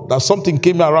know that something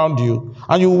came around you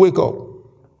and you will wake up.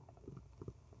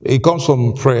 It comes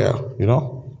from prayer, you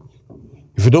know.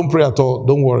 If you don't pray at all,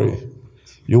 don't worry.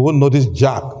 You won't notice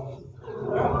jack.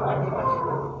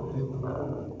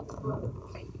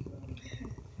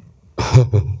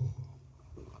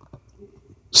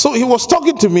 So he was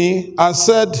talking to me and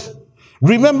said,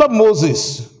 remember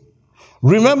Moses,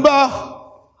 remember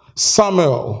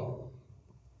Samuel.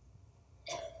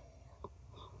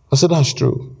 I said, that's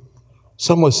true.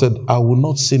 Samuel said, I will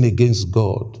not sin against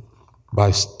God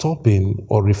by stopping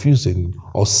or refusing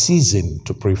or ceasing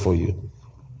to pray for you.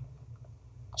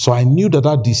 So I knew that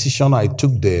that decision I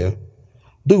took there,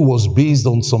 though it was based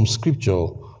on some scripture,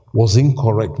 was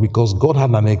incorrect because God had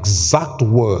an exact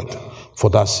word for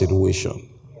that situation.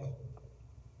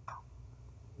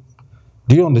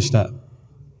 Do you understand?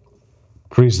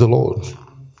 Praise the Lord.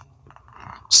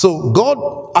 So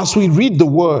God, as we read the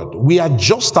word, we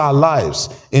adjust our lives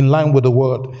in line with the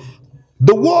word.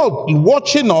 The world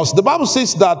watching us, the Bible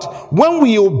says that when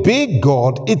we obey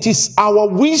God, it is our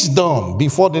wisdom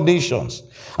before the nations.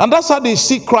 And that's how they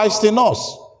see Christ in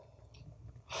us.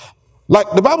 Like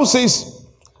the Bible says,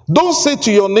 don't say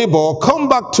to your neighbor, come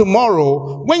back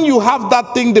tomorrow, when you have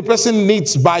that thing the person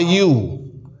needs by you.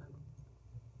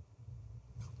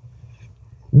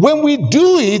 When we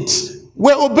do it,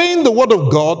 we're obeying the word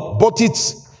of God, but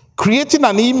it's creating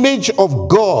an image of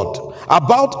God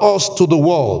about us to the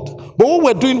world. But what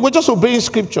we're doing, we're just obeying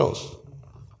scriptures.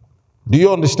 Do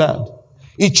you understand?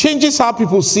 It changes how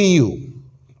people see you.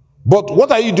 But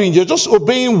what are you doing? You're just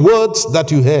obeying words that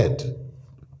you heard.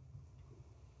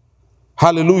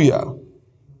 Hallelujah.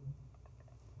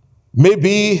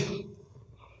 Maybe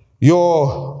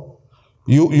you're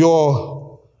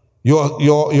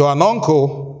an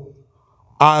uncle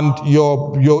and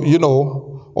you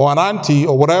know, or an auntie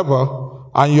or whatever,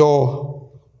 and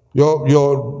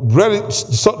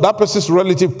that person's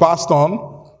relative passed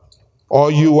on,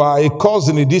 or you are a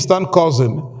cousin, a distant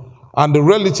cousin, and the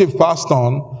relative passed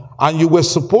on, and you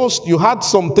had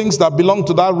some things that belonged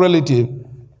to that relative,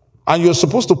 And you're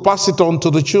supposed to pass it on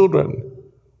to the children.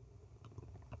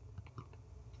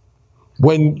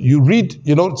 When you read,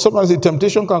 sometimes the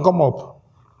temptation can come up.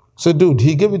 Say, dude,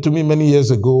 he gave it to me many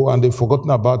years ago and they've forgotten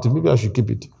about it. Maybe I should keep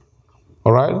it.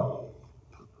 All right?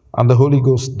 And the Holy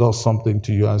Ghost does something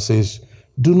to you and says,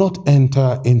 do not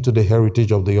enter into the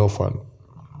heritage of the orphan.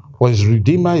 For his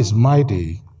Redeemer is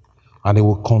mighty and he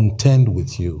will contend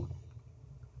with you.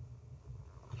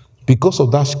 Because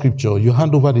of that scripture, you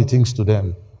hand over the things to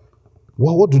them.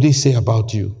 Well, what do they say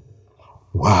about you?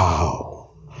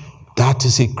 Wow, that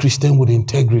is a Christian with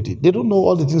integrity. They don't know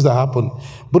all the things that happen,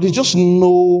 but they just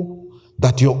know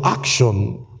that your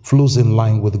action flows in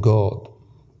line with God.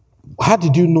 How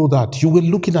did you know that? You were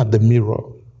looking at the mirror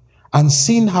and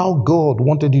seeing how God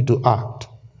wanted you to act,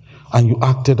 and you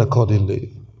acted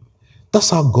accordingly. That's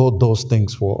how God does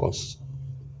things for us.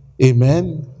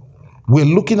 Amen. We're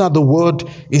looking at the word.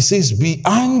 It says, be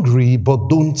angry, but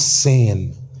don't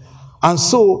sin. And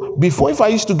so, before, if I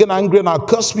used to get angry and I'll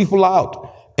curse people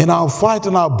out, and I'll fight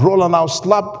and I'll brawl and I'll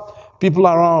slap people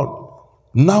around,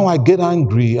 now I get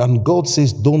angry and God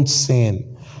says, don't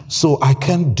sin. So I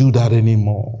can't do that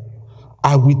anymore.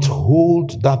 I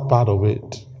withhold that part of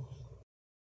it.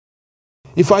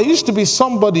 If I used to be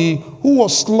somebody who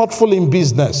was slothful in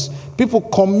business, people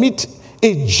commit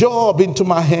a job into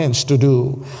my hands to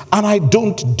do, and I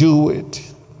don't do it,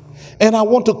 and I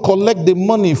want to collect the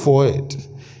money for it.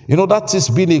 That is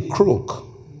being a crook.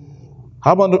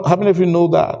 How many of you know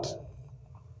that?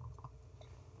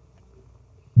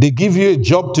 They give you a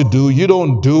job to do, you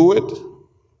don't do it,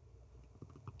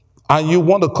 and you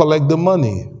want to collect the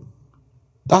money.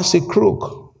 That's a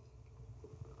crook.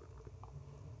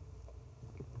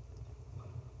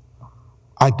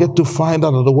 I get to find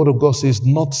out that the word of God says,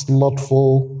 not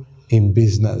slothful in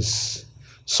business.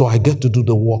 So I get to do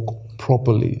the work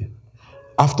properly.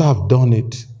 After I've done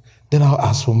it, then I'll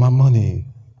ask for my money.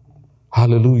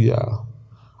 Hallelujah.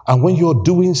 And when you're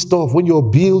doing stuff, when you're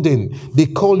building, they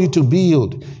call you to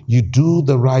build. You do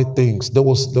the right things.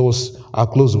 I'll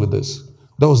close with this.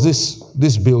 There was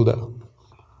this builder.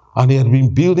 And he had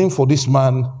been building for this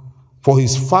man, for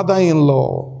his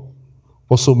father-in-law,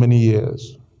 for so many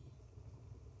years.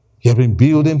 He had been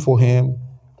building for him.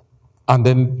 And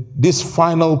then this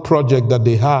final project that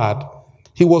they had,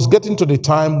 he was getting to the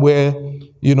time where,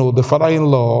 the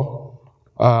father-in-law,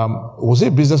 was it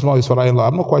a businessman or his father-in-law?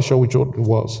 I'm not quite sure which one it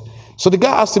was. So the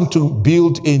guy asked him to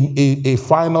build a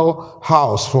final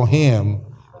house for him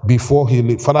before he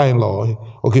leaves,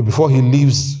 father-in-law, before he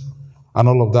leaves and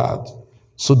all of that.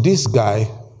 So this guy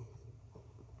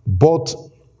bought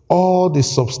all the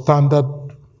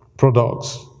substandard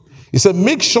products. He said,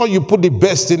 make sure you put the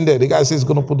best in there. The guy says he's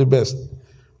going to put the best.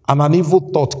 And an evil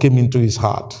thought came into his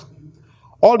heart.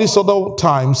 All these other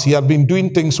times, he had been doing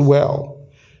things well.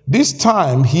 This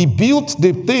time, he built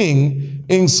the thing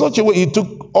in such a way, he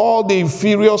took all the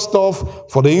inferior stuff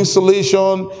for the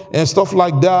insulation and stuff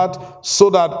like that,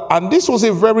 and this was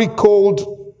a very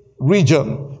cold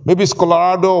region. Maybe it's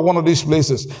Colorado or one of these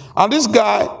places. And this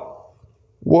guy,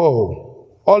 whoa,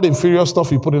 all the inferior stuff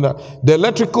he put in there. The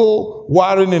electrical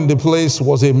wiring in the place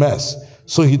was a mess.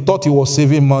 So he thought he was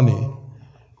saving money.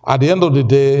 At the end of the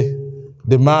day,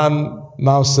 the man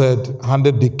now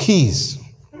handed the keys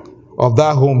of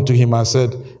that home to him and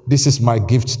said, this is my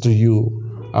gift to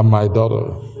you and my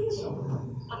daughter.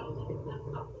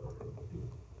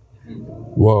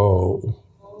 Whoa.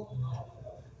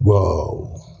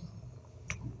 Whoa.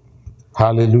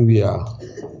 Hallelujah.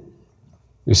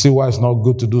 You see why it's not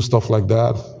good to do stuff like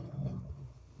that?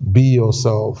 Be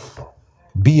yourself.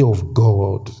 Be of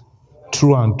God.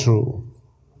 True and true.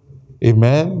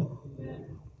 Amen?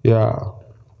 Yeah.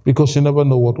 Because you never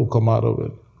know what will come out of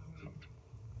it.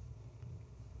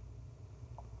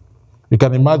 You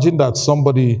can imagine that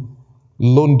somebody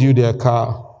loaned you their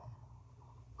car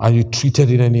and you treated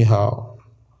it anyhow.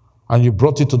 And you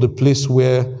brought it to the place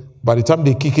where by the time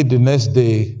they kick it the next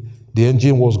day, the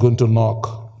engine was going to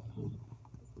knock.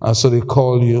 And so they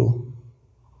call you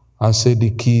and say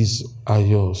the keys are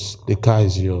yours, the car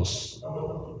is yours.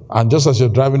 And just as you're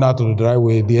driving out of the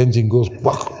driveway, the engine goes,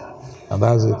 and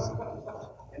that's it.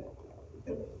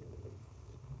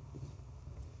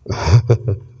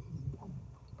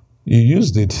 You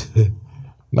used it.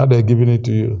 Now they're giving it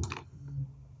to you.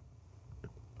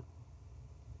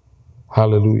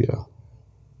 Hallelujah.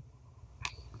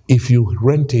 If you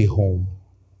rent a home,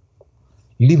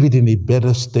 leave it in a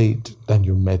better state than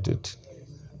you met it.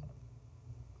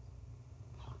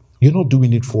 You're not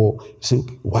doing it for, say,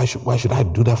 why should I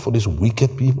do that for these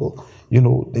wicked people?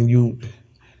 Then you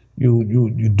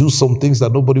do some things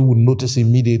that nobody would notice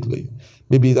immediately.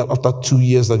 Maybe that after 2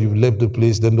 years that you've left the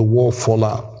place, then the wall fall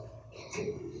out.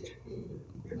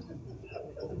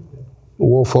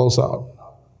 wall falls out.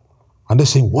 And they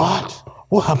say, what?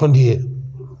 What happened here?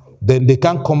 Then they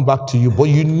can't come back to you. But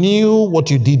you knew what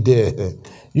you did there.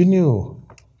 You knew.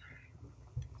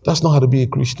 That's not how to be a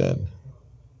Christian.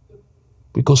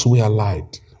 Because we are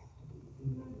light.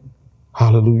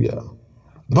 Hallelujah.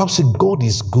 The Bible says God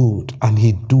is good and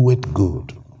he doeth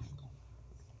good.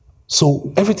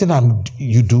 So everything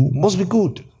you do must be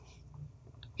good.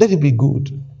 Let it be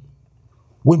good.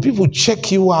 When people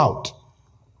check you out,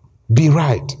 be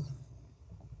right.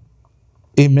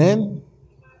 Amen.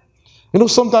 You know,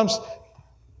 sometimes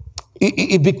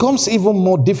it becomes even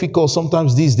more difficult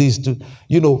sometimes these days to,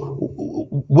 you know,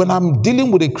 when I'm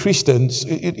dealing with a Christian,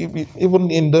 even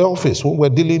in the office, when we're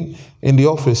dealing in the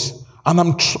office, and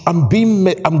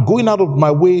I'm going out of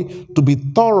my way to be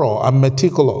thorough and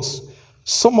meticulous.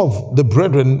 Some of the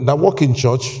brethren that work in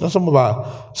church, some of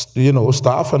our, you know,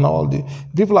 staff and all the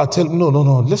people are telling, no,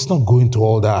 let's not go into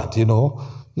all that, you know.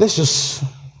 Let's just,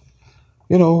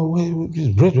 you know,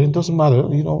 brethren, it doesn't matter,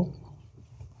 you know.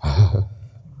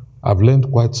 I've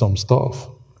learned quite some stuff.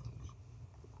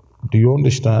 Do you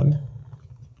understand?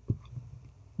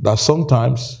 That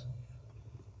sometimes,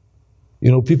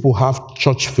 you know, people have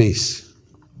church face.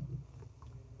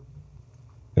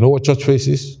 You know what church face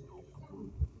is?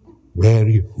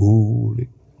 Very holy.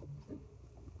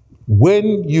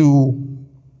 When you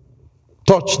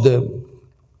touch them,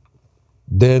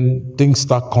 then things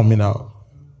start coming out.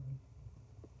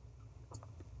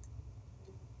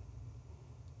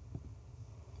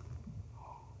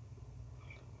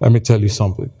 Let me tell you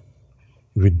something.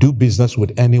 If you do business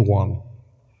with anyone,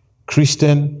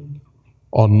 Christian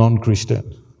or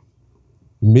non-Christian,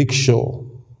 make sure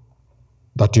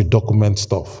that you document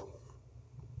stuff.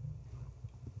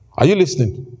 Are you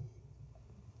listening?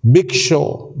 Make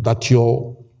sure that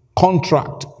your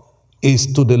contract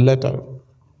is to the letter.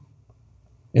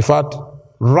 In fact,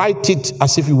 write it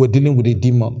as if you were dealing with a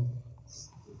demon.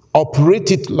 Operate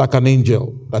it like an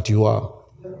angel that you are.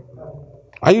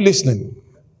 Are you listening?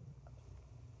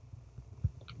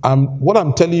 What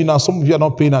I'm telling you now, some of you are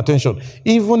not paying attention.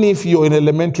 Even if you're in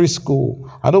elementary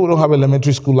school, I know we don't have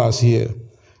elementary schoolers here,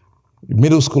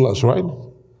 middle schoolers, right?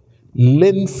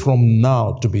 Learn from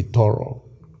now to be thorough.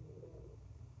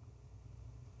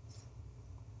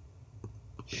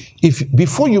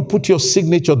 Before you put your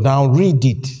signature down, read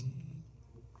it.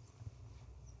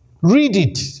 Read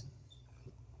it.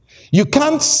 You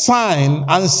can't sign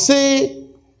and say,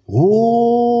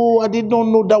 oh, I did not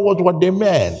know that was what they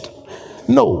meant.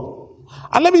 No.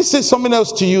 And let me say something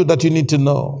else to you that you need to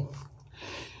know.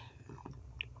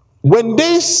 When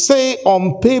they say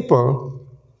on paper,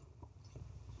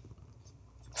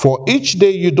 for each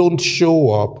day you don't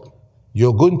show up,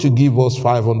 you're going to give us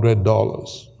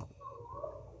 $500.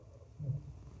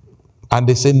 And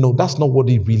they say, no, that's not what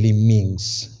it really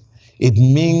means. It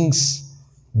means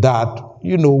that,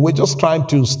 you know, we're just trying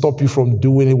to stop you from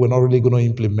doing it. We're not really going to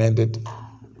implement it.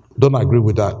 Don't agree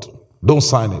with that. Don't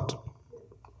sign it.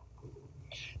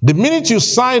 The minute you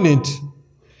sign it,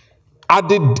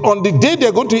 on the day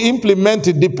they're going to implement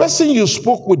it, the person you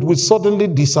spoke with will suddenly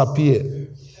disappear.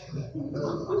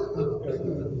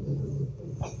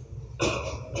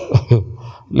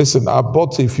 Listen, I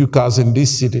bought a few cars in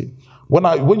this city.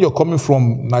 When you're coming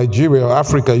from Nigeria or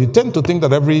Africa, you tend to think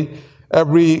that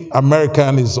every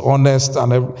American is honest,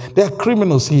 and there are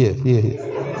criminals here.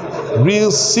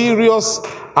 Real serious,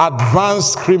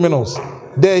 advanced criminals.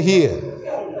 They're here.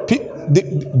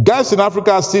 The guys in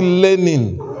Africa are still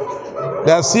learning.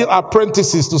 They are still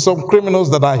apprentices to some criminals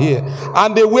that are here.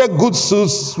 And they wear good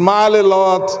suits, smile a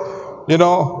lot, you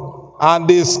know, and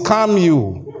they scam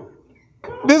you.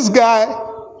 This guy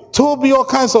told me all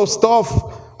kinds of stuff.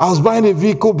 I was buying a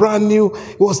vehicle brand new.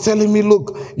 He was telling me,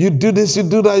 look, you do this, you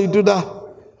do that, you do that.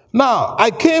 Now, I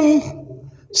came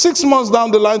 6 months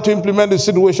down the line to implement the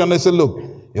situation. They said, look,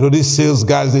 you know, these sales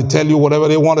guys, they tell you whatever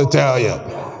they want to tell you.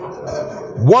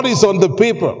 What is on the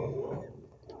paper?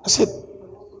 I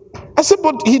said,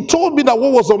 but he told me that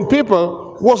what was on paper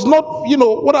was not, you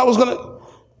know, what I was going to.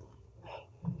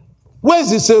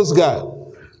 Where's the sales guy?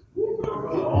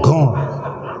 Gone.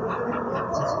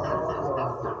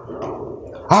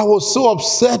 I was so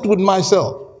upset with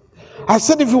myself. I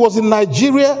said if it was in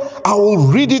Nigeria, I will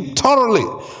read it thoroughly.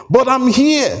 But I'm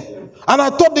here. And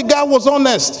I thought the guy was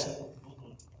honest.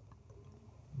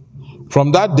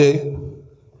 From that day,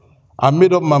 I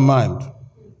made up my mind.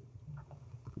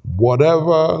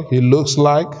 Whatever he looks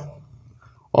like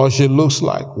or she looks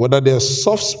like, whether they're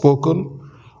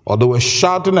soft-spoken or they were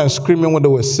shouting and screaming when they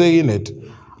were saying it,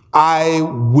 I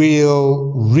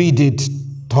will read it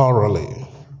thoroughly.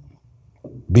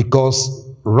 Because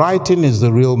writing is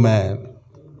the real man.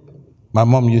 My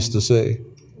mom used to say,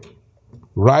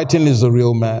 writing is the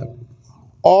real man.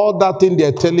 All that thing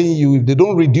they're telling you, if they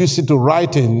don't reduce it to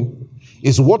writing,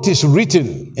 is what is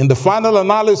written in the final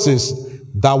analysis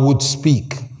that would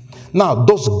speak. Now,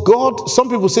 does God, some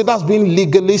people say that's being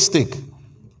legalistic.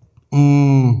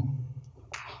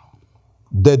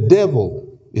 The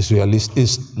devil is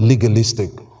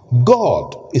legalistic.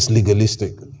 God is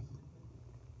legalistic.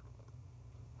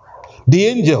 The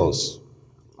angels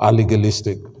are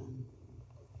legalistic.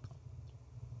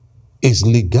 Is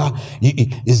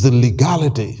the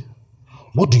legality.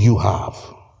 What do you have?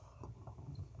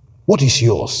 What is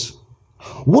yours?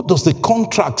 What does the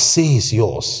contract say is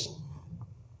yours?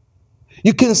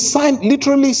 You can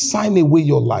literally sign away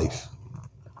your life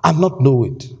and not know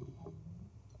it.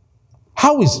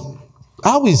 How is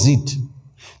it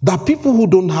that people who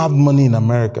don't have money in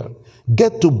America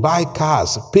get to buy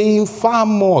cars paying far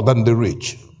more than the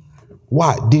rich?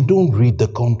 Why? They don't read the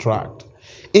contract.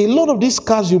 A lot of these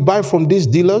cars you buy from these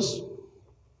dealers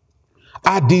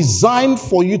are designed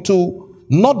for you to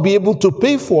not be able to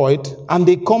pay for it, and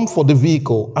they come for the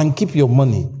vehicle and keep your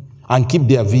money and keep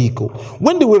their vehicle.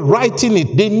 When they were writing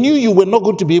it, they knew you were not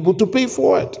going to be able to pay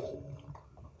for it.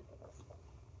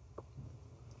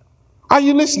 Are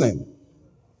you listening?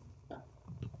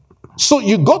 So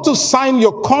you got to sign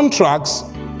your contracts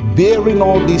bearing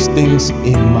all these things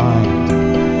in mind.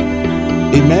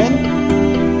 Amen?